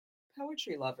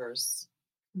Poetry lovers,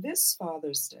 this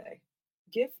Father's Day,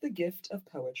 give the gift of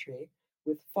poetry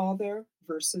with Father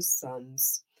versus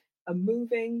Sons, a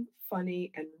moving,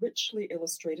 funny, and richly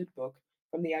illustrated book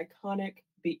from the iconic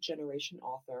Beat Generation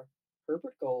author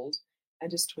Herbert Gold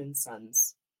and his twin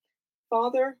sons.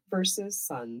 Father versus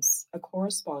Sons, a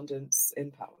correspondence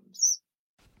in poems.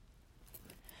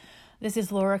 This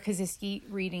is Laura Kaziski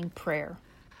reading Prayer.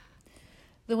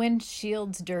 The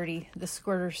windshield's dirty, the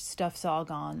squirter stuff's all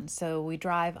gone, so we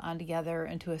drive on together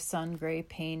into a sun-gray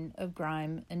pane of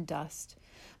grime and dust.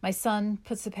 My son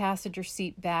puts the passenger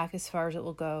seat back as far as it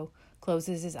will go,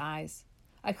 closes his eyes.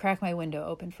 I crack my window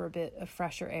open for a bit of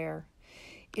fresher air.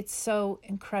 It's so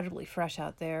incredibly fresh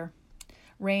out there.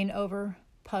 Rain over,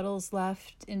 puddles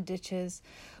left in ditches,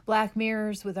 black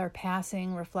mirrors with our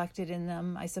passing reflected in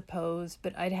them, I suppose,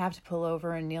 but I'd have to pull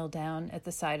over and kneel down at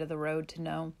the side of the road to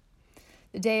know.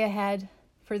 The day ahead,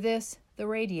 for this, the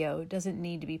radio doesn't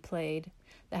need to be played.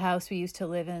 The house we used to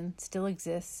live in still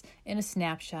exists in a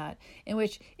snapshot in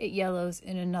which it yellows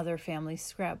in another family's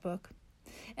scrapbook.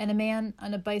 And a man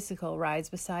on a bicycle rides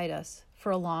beside us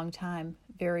for a long time,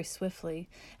 very swiftly,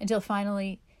 until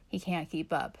finally he can't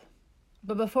keep up.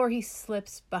 But before he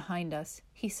slips behind us,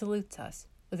 he salutes us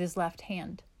with his left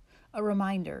hand, a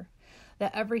reminder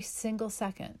that every single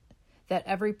second, that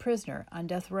every prisoner on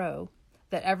death row,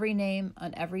 that every name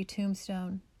on every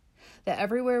tombstone, that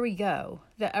everywhere we go,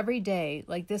 that every day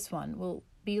like this one will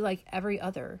be like every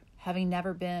other, having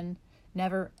never been,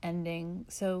 never ending.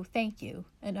 So thank you.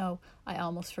 And oh, I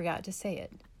almost forgot to say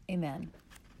it. Amen.